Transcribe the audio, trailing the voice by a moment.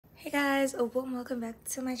Hey guys, a warm welcome back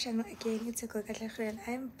to my channel again. It's Katlego and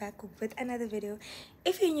I'm back with another video.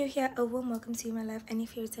 If you're new here, a warm welcome to you, my love, and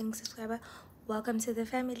if you're a returning subscriber, welcome to the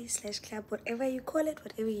family / club, whatever you call it,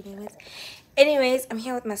 whatever you name it. Anyways, I'm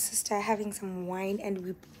here with my sister having some wine and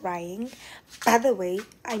we're braaiing. By the way,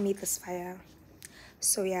 I made this fire,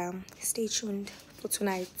 so yeah, stay tuned for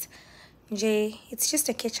tonight. Jay, it's just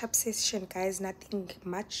a catch-up session, guys. Nothing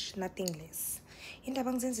much, nothing less. In the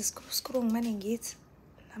bangs is screwing money gate.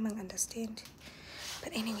 I don't understand.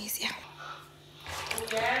 But anyways, yeah.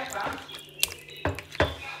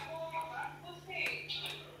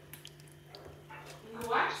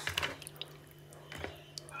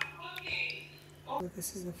 So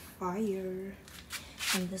this is the fire.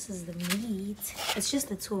 And this is the meat. It's just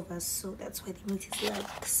the two of us, so that's why the meat is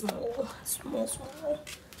like small.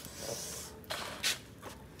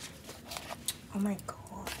 Oh my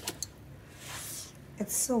god.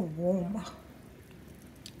 It's so warm.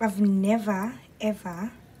 I've never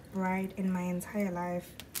ever braaied in my entire life,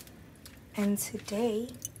 and today,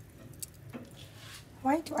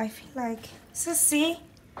 why do I feel like, Sissy,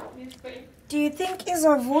 do you think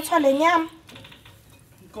izovuthwa le nyama?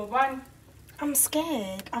 Go on. I'm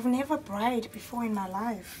scared. I've never braaied before in my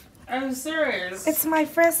life. I'm serious. It's my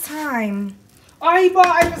first time. Are you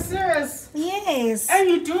serious? Yes. And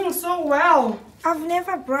you're doing so well. I've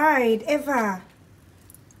never braaied ever.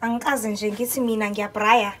 Angikaze nje ngithi mina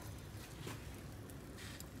ngiyabraaya.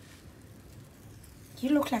 You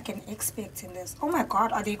look like an expert in this. Oh my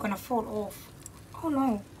god, are they gonna fall off? Oh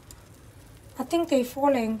no. I think they're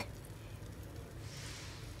falling.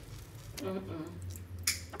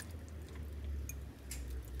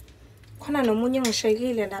 Khona nomunye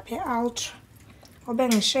ngishekile lapha e-ultra. Obe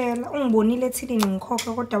ngishela ungibonile ethilini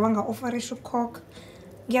ngikhokha kodwa wanga-offerisha ukukhokha.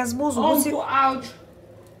 Ngiyazibuza ukuthi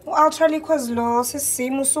u-ultra liquors lo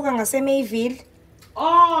sisimo usuka ngaseMayville.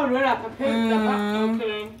 Oh, no, lapha phela.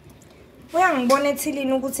 Okay. Uyangibona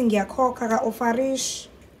ethilini ukuthi ngiyakhokha ka-offerisha.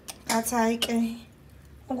 Athi hayi ke.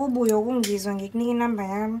 Ukubuya ukungizwa ngikunika inamba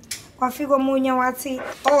yami. Kwafika omunye wathi,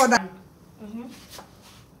 "Oh, that."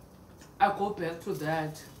 I go back to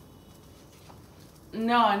that.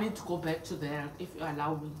 No, I need to go back to that if you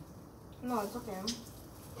allow me. No, it's okay.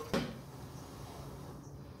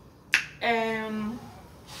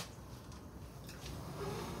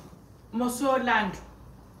 Mosoland,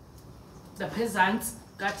 the peasants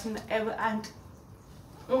got in every ant.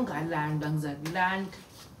 Ungaland, Bangzaland.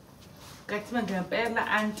 Got me Gampella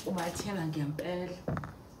and Ubatela Gampel.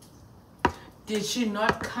 Did she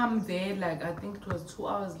not come there? Like, I think it was 2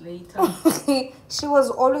 hours later. She was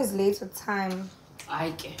always late with time.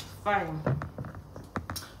 Okay, fine.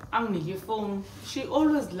 I'm your phone. She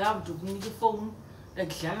always loved to need your phone,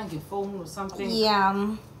 like Jana your phone or something.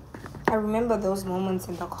 Yeah, I remember those moments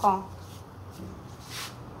in the car.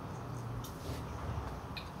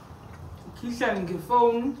 Keep sharing your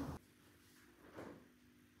phone.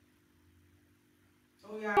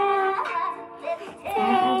 Oh yeah.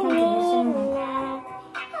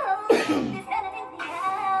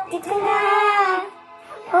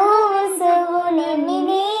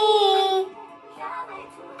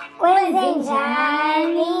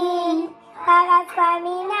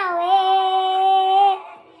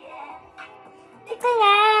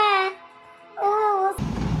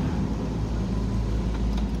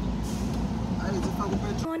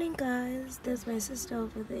 Morning guys, there's my sister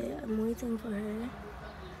over there. I'm waiting for her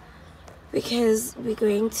because we're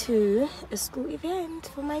going to a school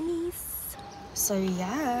event for my niece. So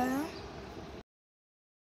yeah.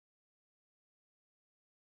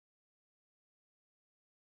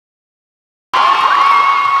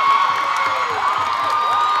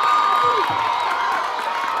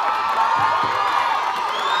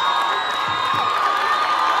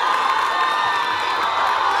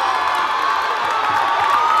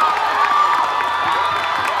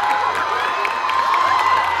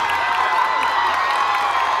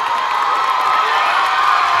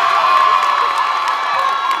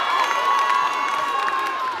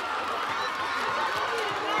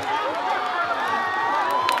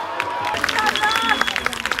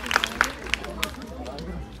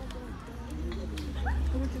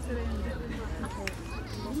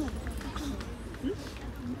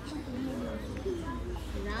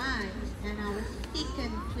 And our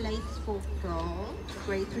second place for girls,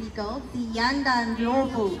 grade 3 girls, Dianda and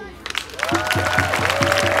Lobo.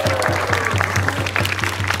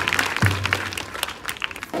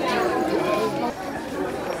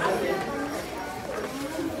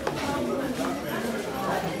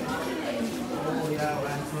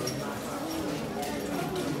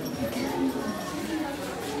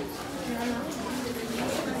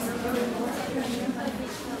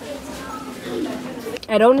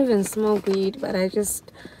 I don't even smoke weed, but I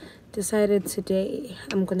just decided today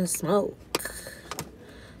I'm gonna smoke.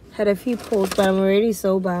 Had a few pulls, but I'm already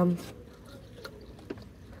sober.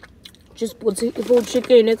 Just put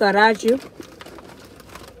chicken in the garage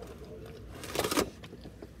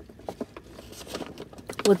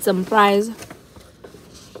with some fries.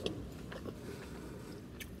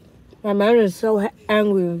 My man is so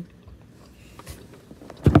angry.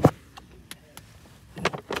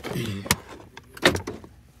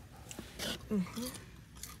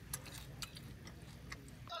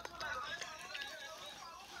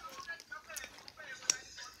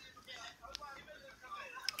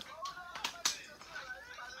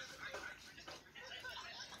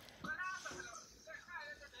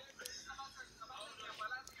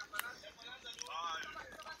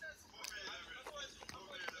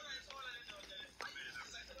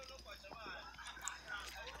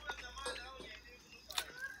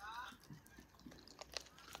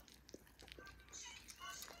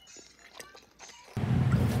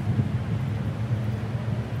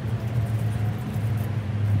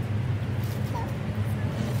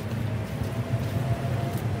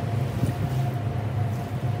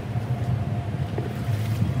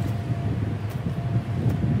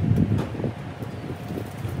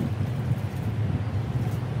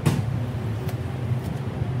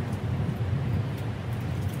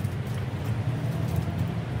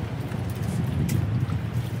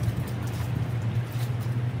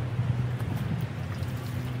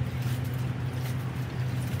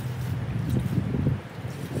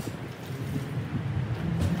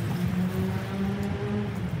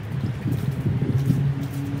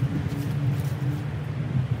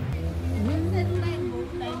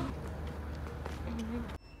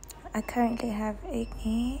 I currently have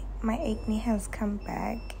acne. My acne has come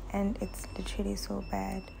back and it's literally so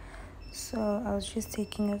bad. So I was just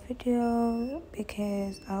taking a video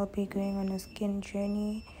because I'll be going on a skin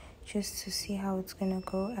journey just to see how it's gonna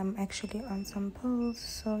go. I'm actually on some pills,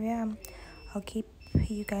 so yeah, I'll keep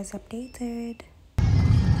you guys updated.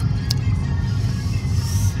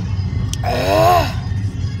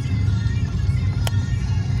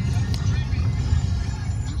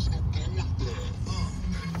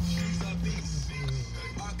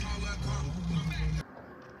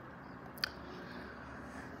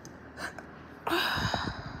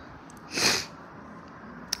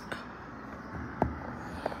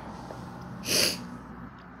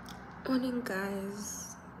 Morning,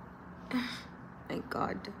 guys. My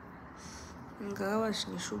god,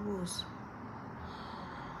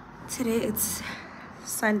 today it's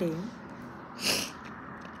Sunday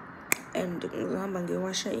and ngihamba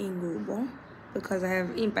ngiwasha ingubo because I have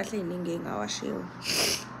impahla eziningi engawashiwe.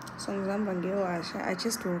 So ngihamba ngiwasha. I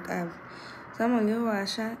just woke up. Ngihamba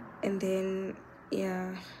ngiwasha and then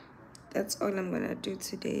yeah, that's all I'm gonna do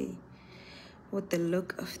today with the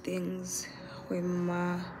look of things.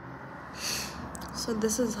 So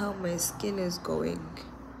this is how my skin is going.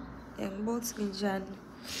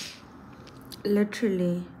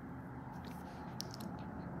 Literally,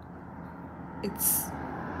 it's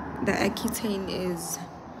the Accutane is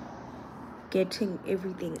getting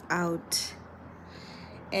everything out,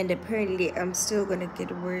 and apparently I'm still gonna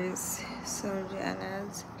get worse. So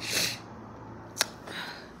Jana's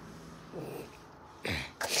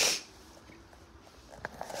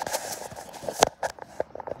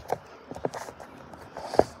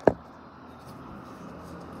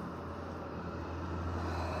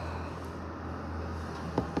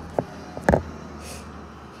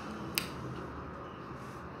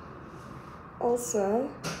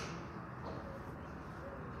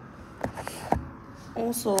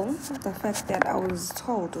also the fact that I was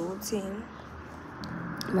told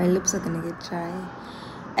my lips are gonna get dry,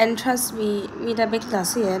 and trust me,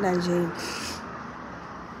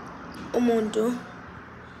 umuntu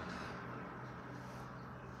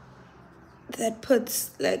that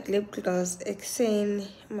puts like lip gloss saying,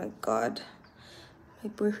 oh my god, my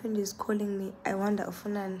boyfriend is calling me. I wonder if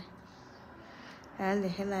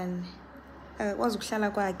akwazi ukuhlala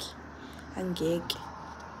kwakhe angeke.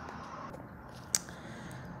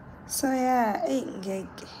 So yeah,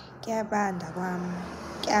 ngeke kuyabanda kwami,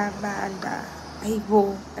 kuyabanda.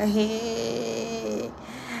 Ayibo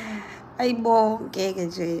ngeke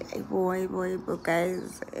nje, ayibo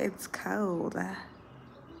guys, it's cold.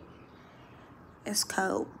 It's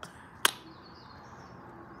cold.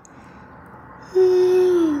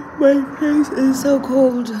 My face is so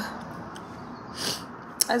cold.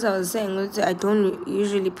 As I was saying, I don't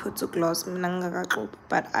usually put a gloss,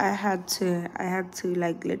 but I had to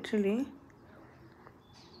like literally.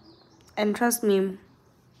 And trust me,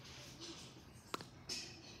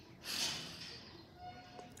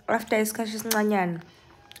 after isikhathi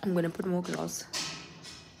I'm gonna put more gloss,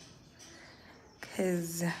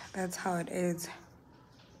 because that's how it is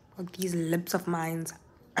with these lips of mine.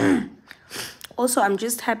 Also, I'm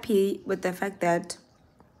just happy with the fact that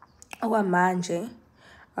manje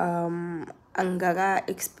angaka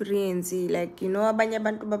experience, like, you know, abanye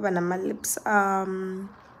abantu baba nama lips are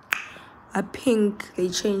pink, they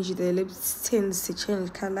change their lips tints to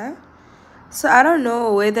change color. So I don't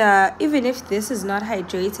know whether, even if this is not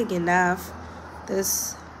hydrating enough,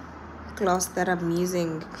 this gloss that I'm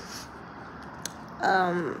using,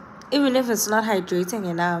 even if it's not hydrating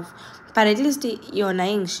enough, but at least you're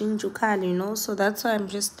naing shinjukal, you know. So that's why I'm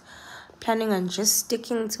just planning on just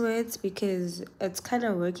sticking to it, because it's kind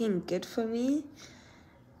of working good for me.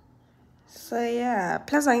 So yeah,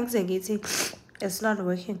 plus I think it's not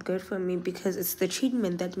working good for me because it's the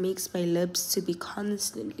treatment that makes my lips to be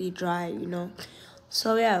constantly dry, you know.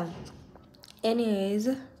 So yeah, anyways,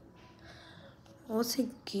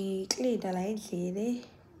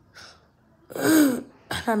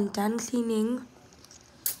 I'm done cleaning.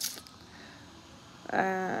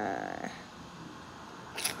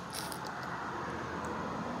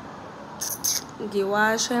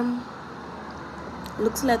 Wash them.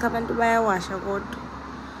 Looks like abantu bayawasha kodwa.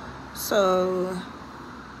 So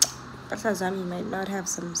Basazami might not have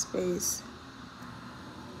some space.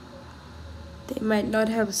 They might not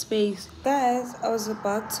have space. Guys, I was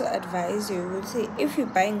about to advise you, we'll say, if you're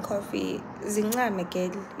buying coffee, zingame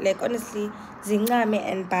girl. Like, honestly, zingame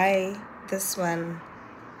and buy this one.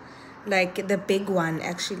 Like the big one,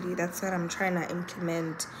 actually. That's what I'm trying to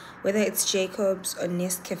implement. Whether it's Jacob's or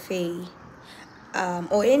Nescafe,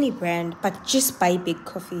 or any brand, but just buy big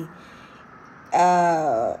coffee.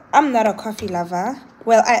 I'm not a coffee lover.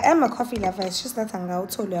 Well, I am a coffee lover. It's just that I'm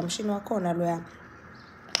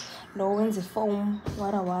no one's a foam,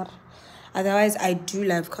 what. Otherwise, I do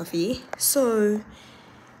love coffee. So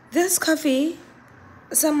this coffee,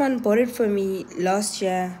 someone bought it for me last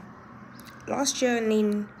year. I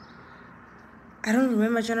mean, I don't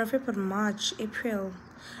remember, January, February, March, April.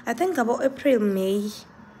 I think about April, May.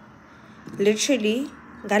 Literally,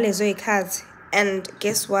 galezo ikat. And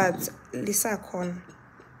guess what? Lisakon.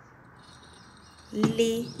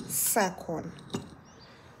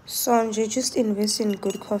 So I'm just invest in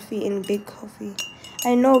good coffee, in big coffee.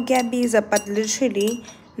 I know Gabby's up, but literally,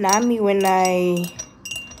 Nami, when I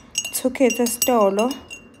took it to store,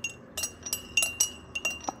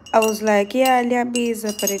 I was like, yeah, Gabby's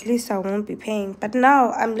up, but at least I won't be paying. But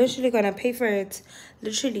now I'm literally gonna pay for it.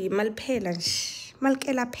 Literally,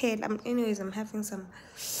 anyways, I'm having some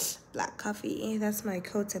black coffee. That's my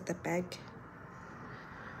coat at the back.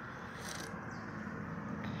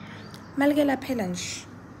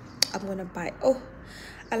 I'm gonna buy. Oh,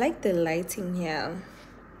 I like the lighting here.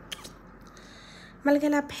 I'm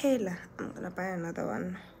gonna buy another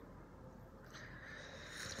one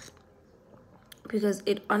because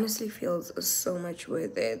it honestly feels so much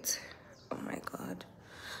worth it. Oh my god,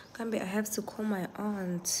 Kambi, I have to call my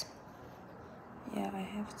aunt. Yeah, I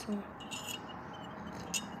have to.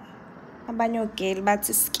 Abanyo girl, but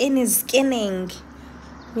skin is skinning.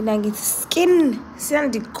 Mina ngithi skin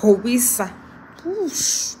siyandigobisa.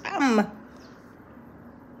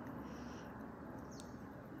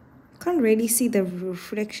 Can't really see the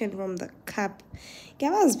reflection from the cup.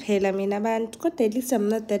 Ngiyabazphela mina abantu, kodwa at least I'm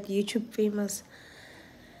not that YouTube famous.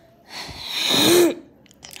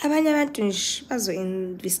 Abanye abantu nje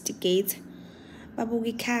bazo-investigate, babuka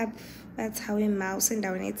i-cup, bathi hawe ma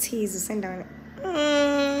usendaweni ethize, usendaweni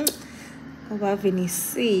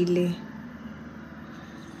bavenisile.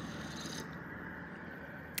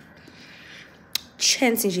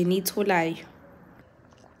 Chance nje niyitholayo.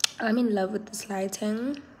 I'm in love with this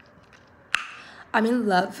lighting. I'm in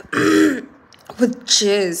love with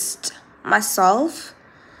just myself.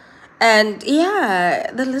 And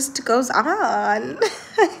yeah, the list goes on.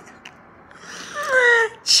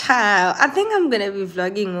 Child, I think I'm gonna be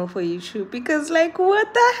vlogging more for YouTube because, like,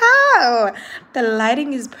 what the hell? The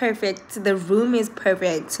lighting is perfect. The room is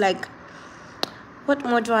perfect. Like, what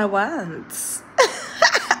more do I want?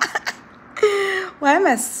 Why am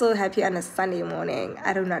I so happy on a Sunday morning?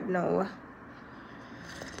 I do not know.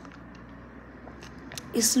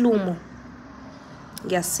 Islumo.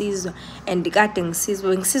 Ngiyasizwa and kade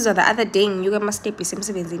ngisizwa the other day nginyuka ama-stepisi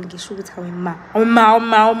emsebenzini ngisho ukuthi hawe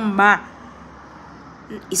ma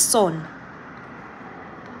isona.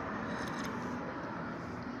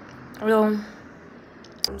 Yo,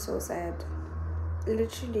 I'm so sad.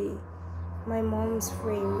 Literally, my mom's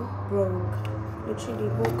frame broke. Literally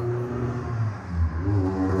broke.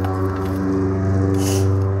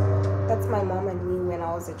 That's my mom and me when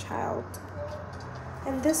I was a child.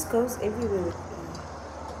 And this goes everywhere with me.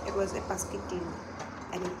 It was a basket deal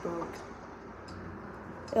and it broke.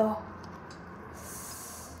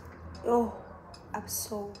 Oh, I'm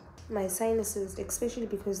so my sinuses, especially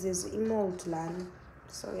because there's mold land.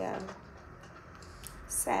 So yeah,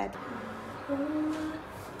 sad.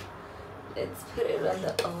 Let's put it on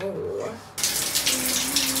the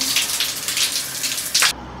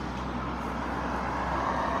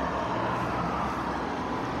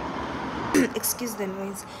excuse the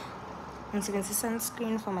noise. I'm using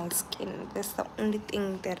sunscreen for my skin. That's the only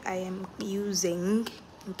thing that I am using.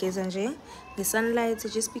 Okay, Sanjay, the sunlight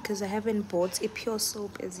is just because I haven't bought a pure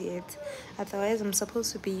soap as yet. Otherwise, I'm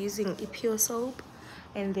supposed to be using a pure soap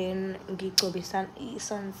and then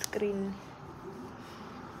sunscreen.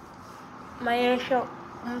 My shop,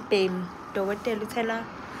 pain. The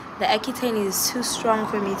Accutane is too strong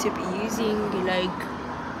for me to be using like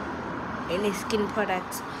any skin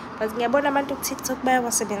products. But ngiyabona abantu ku TikTok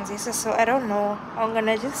bayawasebenzisa, so I don't know. I'm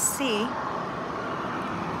gonna just see.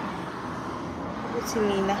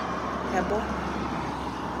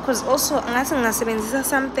 Because also ngathi ngasebenzisa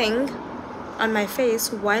something on my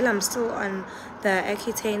face while I'm still on the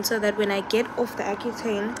Accutane, so that when I get off the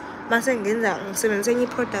Accutane, mase ngenza ngisebenzisa enye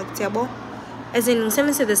product yabo. As in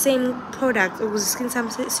ngisebenzisa the same product ukuze skin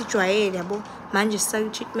sami sijwayele yabo. Manje sisa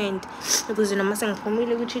treatment ukuze noma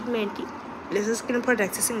sengiphumile ku treatment lesi skin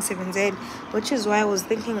product esingisebenzele, which is why I was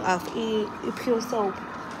thinking of a pure soap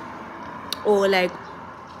or like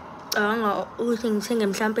turmeric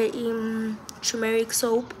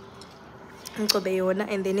soap and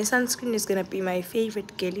then the sunscreen is gonna be my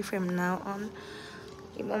favorite girly from now on.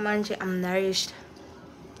 I'm nourished.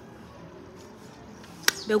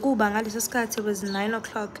 It was 9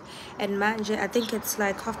 o'clock and manje I think it's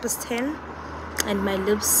like 10:30 and my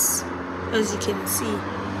lips, as you can see,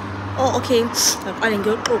 okay,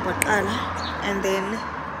 and then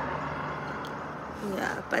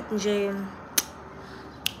yeah, but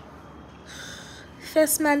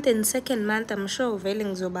first month and second month I'm sure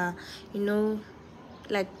veiling zoba, you know,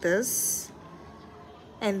 like this,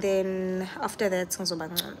 and then after that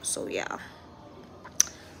so yeah,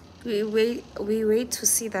 we wait to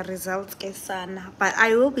see the results, but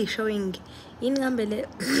I will be showing in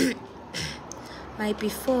my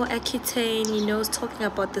before Accutane, you know, talking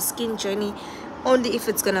about the skin journey, only if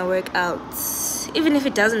it's gonna work out. Even if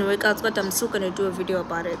it doesn't work out, but I'm still gonna do a video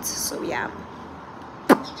about it. So yeah,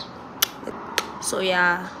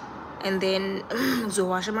 and then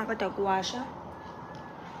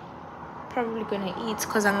probably gonna eat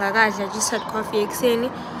because I just had coffee.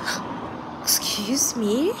 Excuse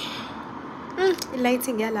me.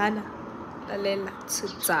 Lighting yalana to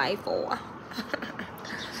die for.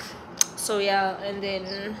 So yeah, and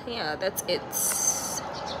then yeah, that's it.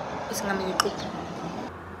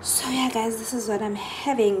 So yeah guys, this is what I'm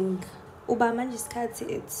having.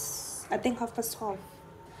 It's I think 12:30.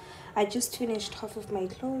 I just finished half of my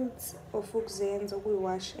clothes of we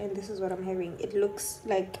wash, and this is what I'm having. It looks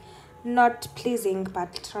like not pleasing,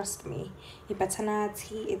 but trust me,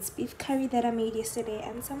 it's beef curry that I made yesterday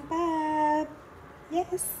and some pap.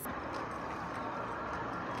 Yes.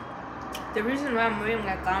 The reason why I'm wearing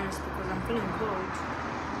that gown is because I'm feeling cold.